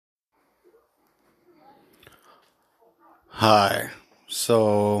Hi.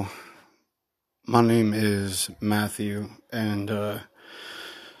 So, my name is Matthew, and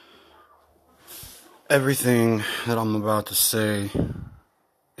everything that I'm about to say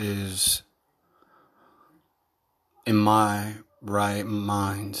is in my right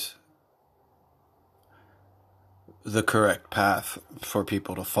mind the correct path for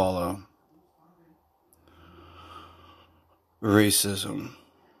people to follow. Racism.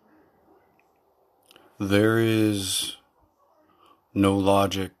 There is no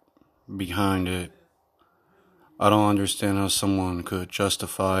logic behind it. I don't understand how someone could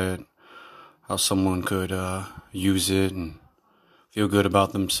justify it, how someone could use it and feel good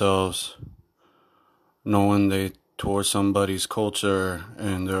about themselves, knowing they tore somebody's culture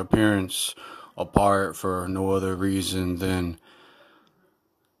and their appearance apart for no other reason than,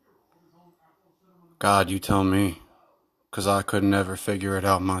 God, you tell me, because I could never figure it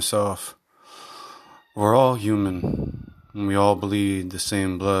out myself. We're all human, and we all bleed the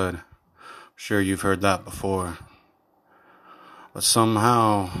same blood. I'm sure you've heard that before. But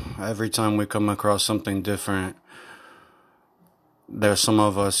somehow, every time we come across something different, there's some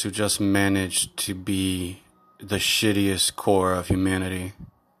of us who just manage to be the shittiest core of humanity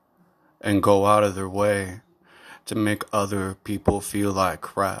and go out of their way to make other people feel like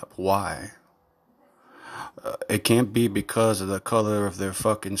crap. Why? It can't be because of the color of their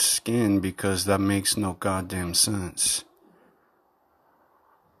fucking skin, because that makes no goddamn sense.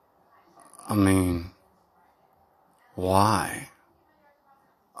 I mean, why?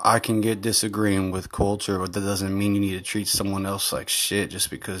 I can get disagreeing with culture, but that doesn't mean you need to treat someone else like shit just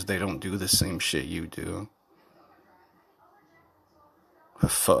because they don't do the same shit you do.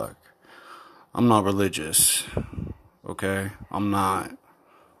 Fuck. I'm not religious, okay? I'm not.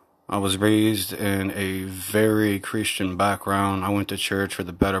 I was raised in a very Christian background. I went to church for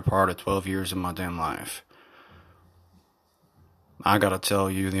the better part of 12 years of my damn life. I gotta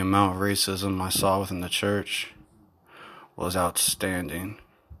tell you, the amount of racism I saw within the church was outstanding.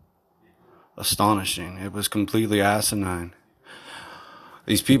 Astonishing. It was completely asinine.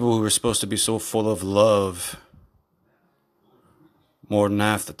 These people who were supposed to be so full of love, more than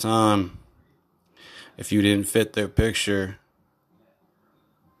half the time, if you didn't fit their picture,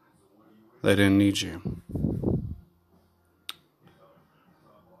 they didn't need you.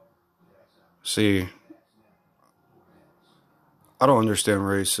 See, I don't understand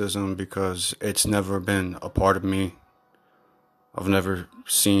racism because it's never been a part of me. I've never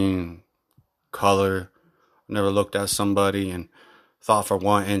seen color, never looked at somebody and thought for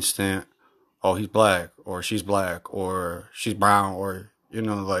one instant, oh, he's black, or she's black, or she's brown, or,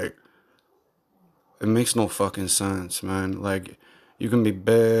 like, it makes no fucking sense, man. Like, you can be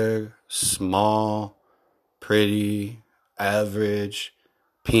big, small, pretty, average,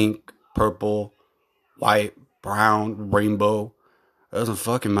 pink, purple, white, brown, rainbow. It doesn't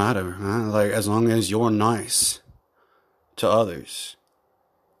fucking matter, man. Like, as long as you're nice to others,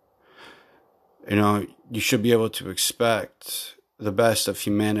 you should be able to expect the best of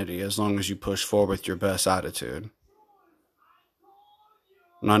humanity as long as you push forward with your best attitude.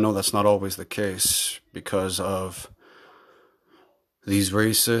 And I know that's not always the case because of these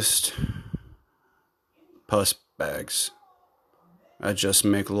racist puss bags that just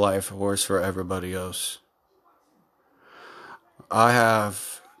make life worse for everybody else. I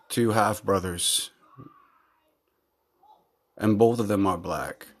have two half brothers, and both of them are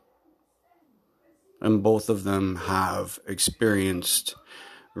black. And both of them have experienced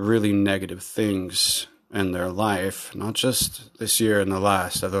really negative things in their life, not just this year and the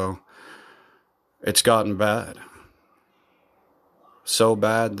last, although it's gotten bad. So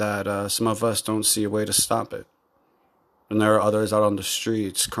bad that some of us don't see a way to stop it. And there are others out on the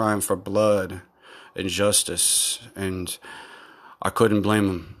streets crying for blood and justice, and I couldn't blame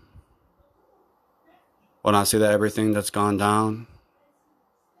them. When I see that everything that's gone down,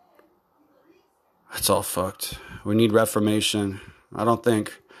 it's all fucked. We need reformation. I don't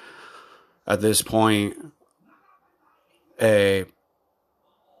think at this point a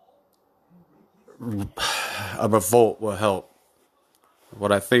revolt will help.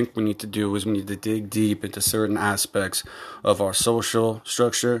 What I think we need to do is we need to dig deep into certain aspects of our social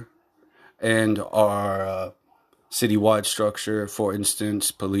structure and our citywide structure, for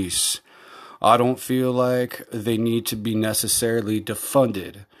instance, police. I don't feel like they need to be necessarily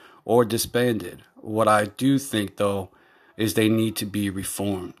defunded or disbanded. What I do think, though, is they need to be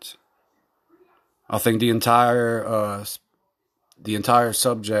reformed. I think the entire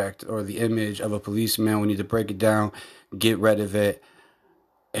subject or the image of a policeman, we need to break it down, get rid of it,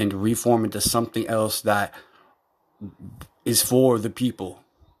 and reform into something else that is for the people.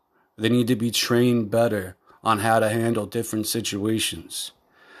 They need to be trained better on how to handle different situations.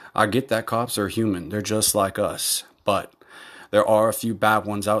 I get that cops are human, they're just like us, but there are a few bad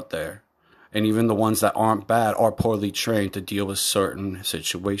ones out there. And even the ones that aren't bad are poorly trained to deal with certain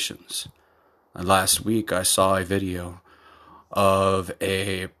situations. And last week I saw a video of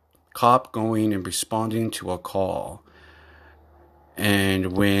a cop going and responding to a call.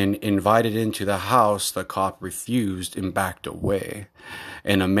 And when invited into the house, the cop refused and backed away.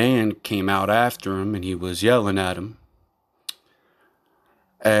 And a man came out after him and he was yelling at him.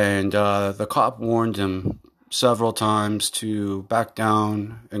 And the cop warned him several times to back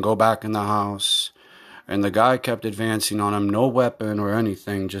down and go back in the house. And the guy kept advancing on him, no weapon or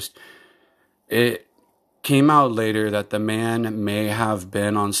anything. Just, it came out later that the man may have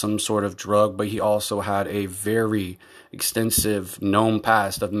been on some sort of drug, but he also had a very extensive known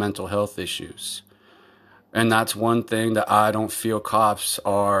past of mental health issues. And that's one thing that I don't feel cops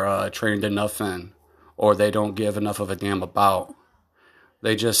are trained enough in, or they don't give enough of a damn about.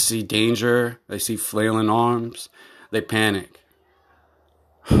 They just see danger, they see flailing arms, they panic.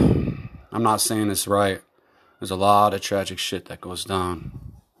 I'm not saying it's right. There's a lot of tragic shit that goes down.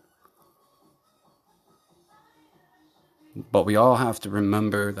 But we all have to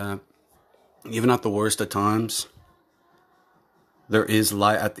remember that even at the worst of times, there is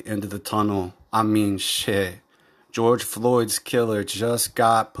light at the end of the tunnel. I mean, shit. George Floyd's killer just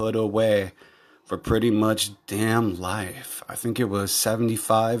got put away for pretty much damn life. I think it was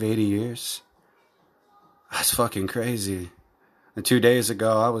 75, 80 years. That's fucking crazy. And 2 days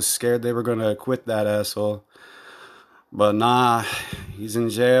ago, I was scared they were going to acquit that asshole. But nah, he's in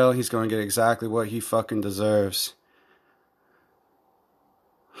jail. He's going to get exactly what he fucking deserves.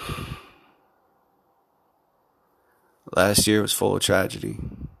 Last year was full of tragedy,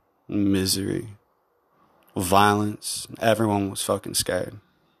 misery, violence. Everyone was fucking scared.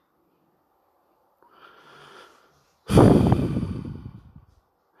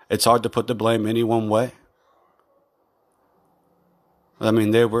 It's hard to put the blame any one way. I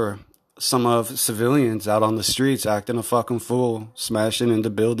mean, there were some of civilians out on the streets acting a fucking fool, smashing into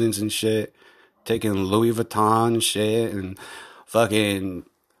buildings and shit, taking Louis Vuitton and shit, and fucking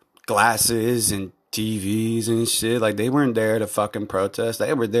glasses and TVs and shit. Like, they weren't there to fucking protest.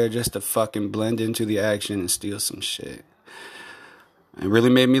 They were there just to fucking blend into the action and steal some shit. It really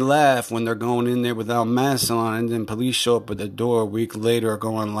made me laugh when they're going in there without masks on, and then police show up at the door a week later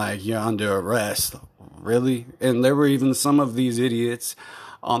going like, you're under arrest. Really? And there were even some of these idiots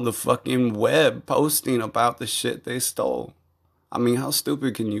on the fucking web posting about the shit they stole. I mean, how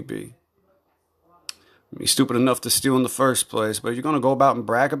stupid can you be? You're stupid enough to steal in the first place, but you're gonna go about and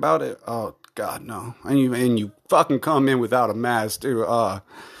brag about it? Oh, God, no. And you fucking come in without a mask, too.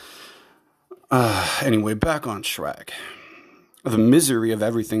 Anyway, back on track. The misery of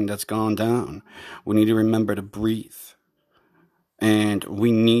everything that's gone down. We need to remember to breathe. And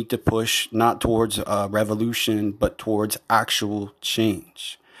we need to push not towards revolution, but towards actual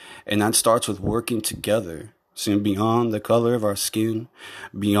change. And that starts with working together. Seeing beyond the color of our skin,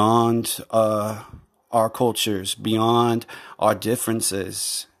 beyond our cultures, beyond our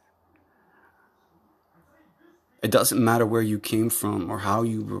differences. It doesn't matter where you came from or how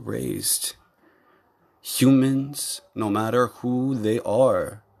you were raised. Humans, no matter who they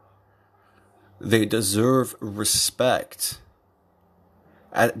are, they deserve respect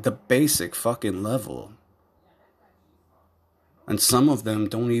at the basic fucking level. And some of them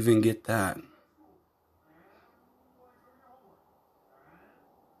don't even get that.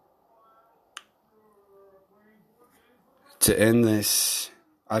 To end this,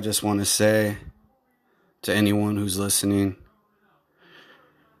 I just want to say to anyone who's listening,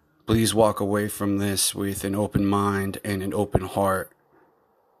 please walk away from this with an open mind and an open heart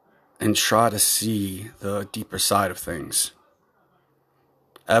and try to see the deeper side of things.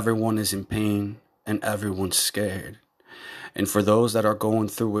 Everyone is in pain and everyone's scared. And for those that are going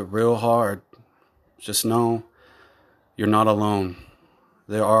through it real hard, just know you're not alone.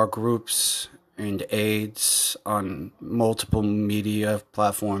 There are groups and aids on multiple media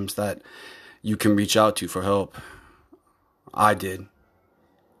platforms that you can reach out to for help. I did.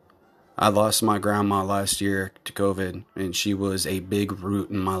 I lost my grandma last year to COVID, and she was a big root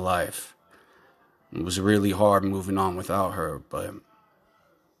in my life. It was really hard moving on without her, but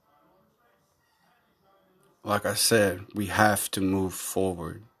like I said, we have to move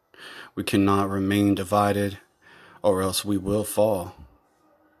forward. We cannot remain divided, or else we will fall.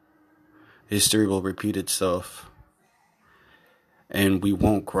 History will repeat itself, and we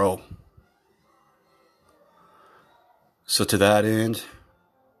won't grow. So to that end,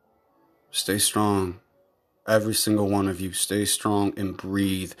 stay strong, Every single one of you, stay strong and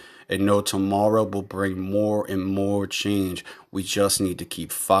breathe. And know tomorrow will bring more and more change. We just need to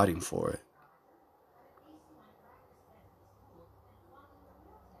keep fighting for it.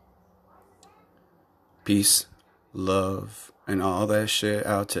 Peace, love, and all that shit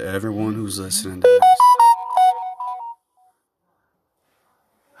out to everyone who's listening to this.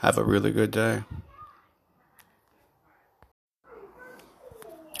 Have a really good day.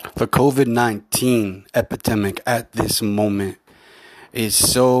 The COVID-19 epidemic at this moment is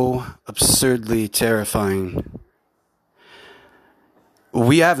so absurdly terrifying.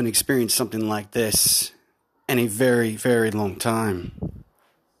 We haven't experienced something like this in a very, very long time.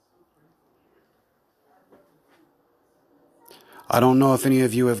 I don't know if any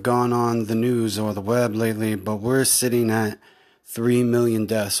of you have gone on the news or the web lately, but we're sitting at 3 million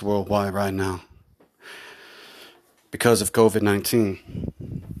deaths worldwide right now because of COVID-19.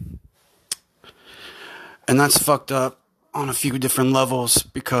 And that's fucked up on a few different levels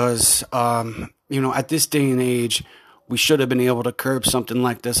because, at this day and age, we should have been able to curb something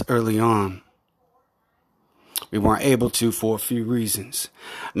like this early on. We weren't able to for a few reasons.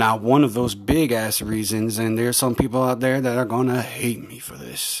 Now, one of those big ass reasons, and there's some people out there that are going to hate me for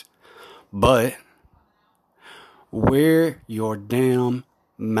this, but wear your damn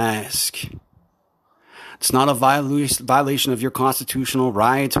mask. It's not a violation of your constitutional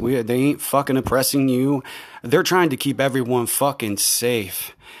rights. They ain't fucking oppressing you. They're trying to keep everyone fucking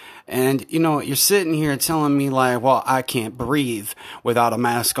safe. And, you're sitting here telling me like, well, I can't breathe without a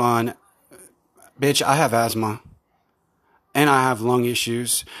mask on. Bitch, I have asthma. And I have lung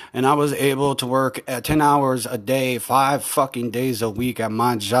issues. And I was able to work at 10 hours a day, 5 fucking days a week at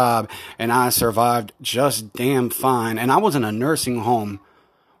my job. And I survived just damn fine. And I was in a nursing home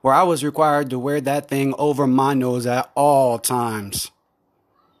where I was required to wear that thing over my nose at all times.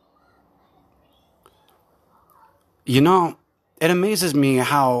 It amazes me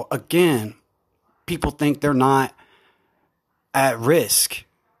how, again, people think they're not at risk.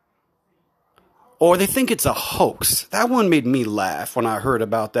 Or they think it's a hoax. That one made me laugh when I heard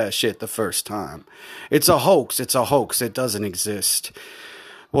about that shit the first time. It's a hoax. It's a hoax. It doesn't exist.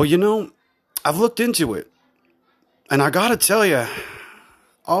 Well, I've looked into it. And I gotta tell you,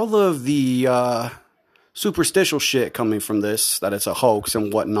 all of the superstitial shit coming from this, that it's a hoax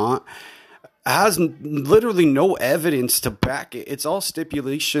and whatnot, has literally no evidence to back it. It's all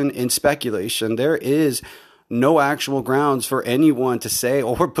stipulation and speculation. There is no actual grounds for anyone to say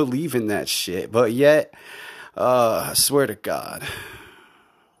or believe in that shit. But yet, I swear to God,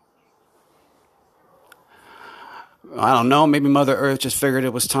 I don't know, maybe Mother Earth just figured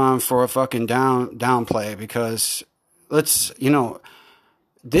it was time for a fucking downplay because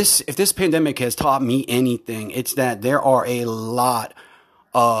if this pandemic has taught me anything, it's that there are a lot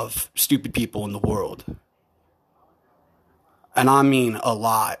of stupid people in the world. And I mean a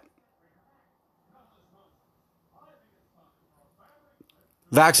lot.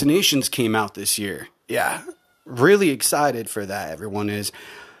 Vaccinations came out this year. Yeah, really excited for that, everyone is.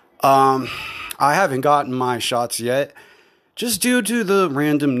 I haven't gotten my shots yet, just due to the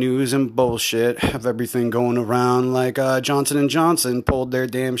random news and bullshit of everything going around, like Johnson & Johnson pulled their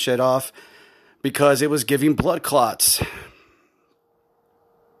damn shit off because it was giving blood clots.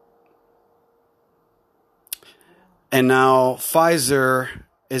 And now Pfizer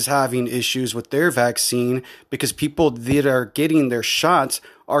is having issues with their vaccine because people that are getting their shots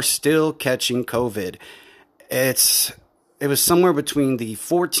are still catching COVID. It was somewhere between the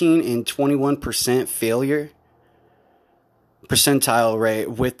 14 and 21% failure percentile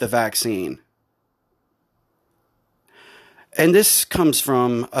rate with the vaccine. And this comes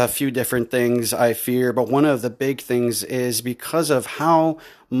from a few different things, I fear, but one of the big things is because of how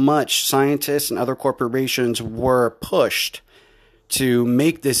much scientists and other corporations were pushed to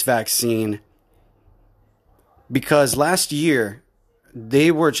make this vaccine. Because last year, they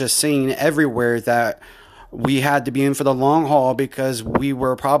were just saying everywhere that we had to be in for the long haul because we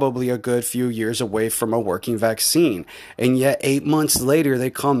were probably a good few years away from a working vaccine. And yet 8 months later, they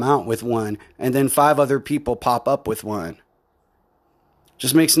come out with one, and then 5 other people pop up with one.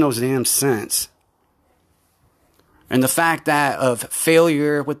 Just makes no damn sense. And the fact that of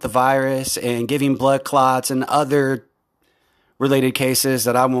failure with the virus and giving blood clots and other related cases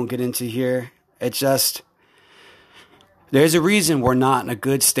that I won't get into here, it's just, there's a reason we're not in a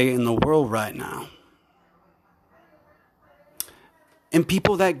good state in the world right now. And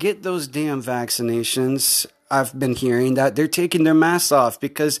people that get those damn vaccinations, I've been hearing that they're taking their masks off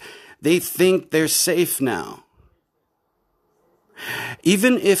because they think they're safe now.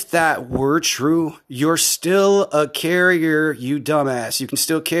 Even if that were true, you're still a carrier, you dumbass. You can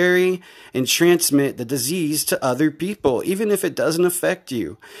still carry and transmit the disease to other people, even if it doesn't affect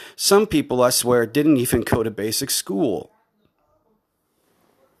you. Some people, I swear, didn't even go to basic school.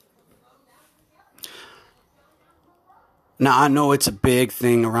 Now, I know it's a big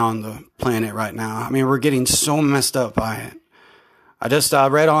thing around the planet right now. I mean, we're getting so messed up by it. I just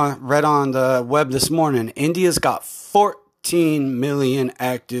read on the web this morning, India's got 14 million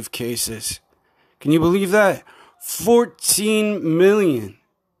active cases. Can you believe that? 14 million.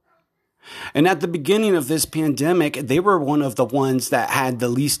 And at the beginning of this pandemic, they were one of the ones that had the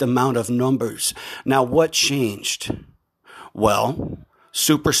least amount of numbers. Now, what changed? Well,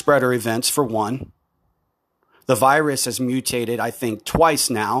 super spreader events for one. The virus has mutated, I think, twice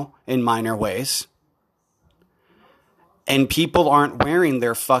now in minor ways. And people aren't wearing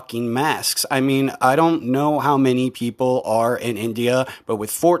their fucking masks. I mean, I don't know how many people are in India, but with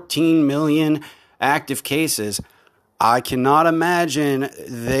 14 million active cases, I cannot imagine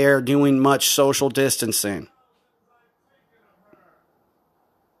they're doing much social distancing.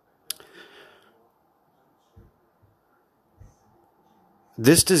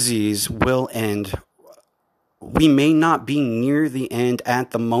 This disease will end. We may not be near the end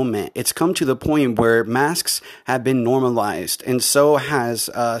at the moment. It's come to the point where masks have been normalized, and so has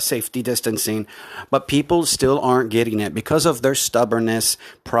safety distancing. But people still aren't getting it because of their stubbornness,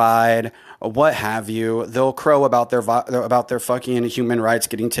 pride, what have you. They'll crow about their fucking human rights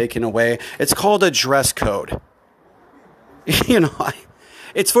getting taken away. It's called a dress code. You know,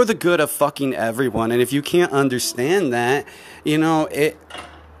 it's for the good of fucking everyone. And if you can't understand that, you know,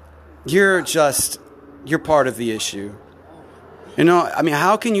 you're part of the issue. You know, I mean,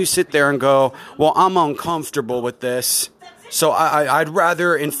 how can you sit there and go, well, I'm uncomfortable with this, so I'd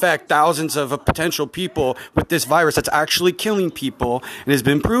rather infect thousands of potential people with this virus that's actually killing people and has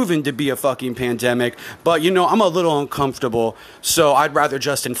been proven to be a fucking pandemic, but, you know, I'm a little uncomfortable, so I'd rather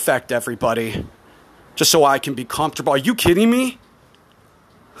just infect everybody just so I can be comfortable. Are you kidding me?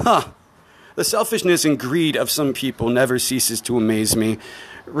 Huh. The selfishness and greed of some people never ceases to amaze me.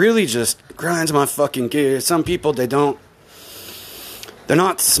 Really just grinds my fucking gears. Some people, they're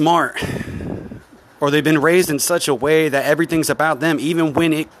not smart. Or they've been raised in such a way that everything's about them, even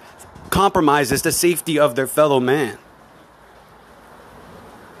when it compromises the safety of their fellow man.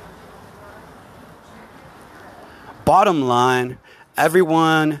 Bottom line,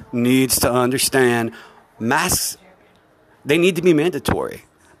 everyone needs to understand masks, they need to be mandatory.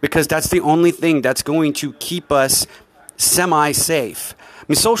 Because that's the only thing that's going to keep us semi-safe. I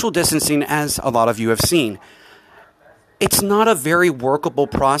mean, social distancing, as a lot of you have seen, it's not a very workable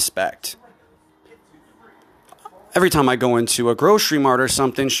prospect. Every time I go into a grocery mart or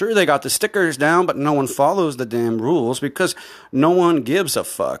something, sure, they got the stickers down, but no one follows the damn rules because no one gives a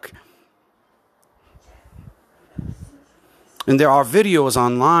fuck. And there are videos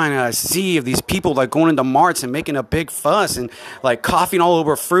online that I see of these people like going into marts and making a big fuss and like coughing all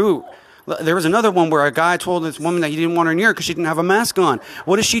over fruit. There was another one where a guy told this woman that he didn't want her near because she didn't have a mask on.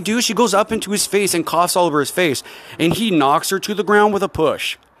 What does she do? She goes up into his face and coughs all over his face. And he knocks her to the ground with a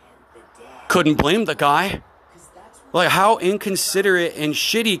push. Couldn't blame the guy. Like, how inconsiderate and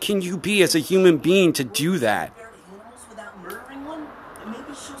shitty can you be as a human being to do that?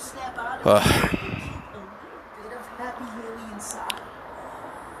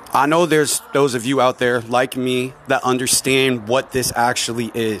 I know there's those of you out there like me that understand what this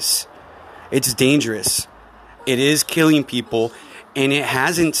actually is. It's dangerous. It is killing people, and it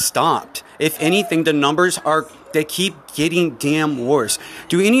hasn't stopped. If anything, the numbers they keep getting damn worse.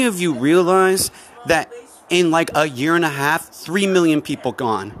 Do any of you realize that in like a year and a half, 3 million people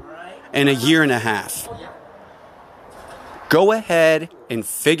gone in a year and a half? Go ahead and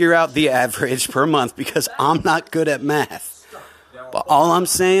figure out the average per month because I'm not good at math. But all I'm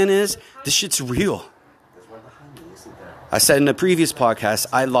saying is, this shit's real. I said in the previous podcast,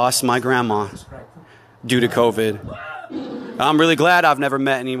 I lost my grandma due to COVID. I'm really glad I've never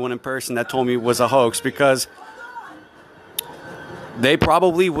met anyone in person that told me it was a hoax because they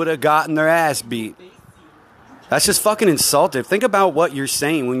probably would have gotten their ass beat. That's just fucking insultive. Think about what you're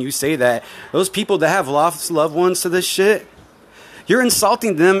saying when you say that. Those people that have lost loved ones to this shit, you're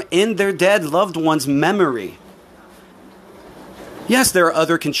insulting them in their dead loved one's memory. Yes, there are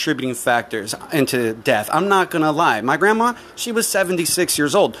other contributing factors into death. I'm not going to lie. My grandma, she was 76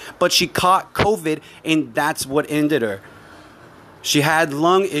 years old, but she caught COVID, and that's what ended her. She had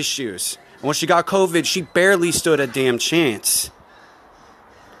lung issues. And when she got COVID, she barely stood a damn chance.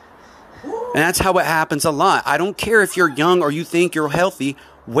 And that's how it happens a lot. I don't care if you're young or you think you're healthy.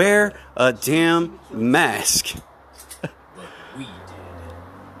 Wear a damn mask.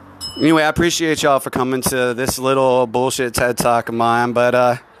 Anyway, I appreciate y'all for coming to this little bullshit TED Talk of mine.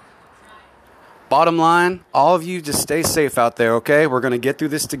 But bottom line, all of you just stay safe out there, okay? We're going to get through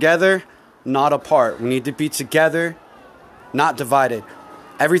this together, not apart. We need to be together, not divided.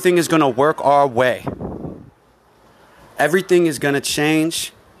 Everything is going to work our way. Everything is going to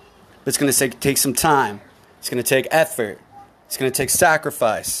change, but it's going to take some time. It's going to take effort. It's going to take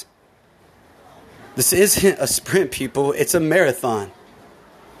sacrifice. This isn't a sprint, people. It's a marathon.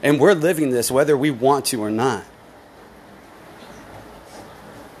 And we're living this whether we want to or not.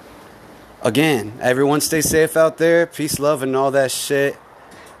 Again, everyone stay safe out there. Peace, love, and all that shit.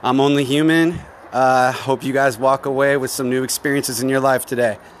 I'm only human. Hope you guys walk away with some new experiences in your life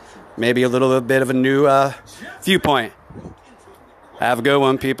today. Maybe a little bit of a new viewpoint. Have a good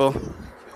one, people.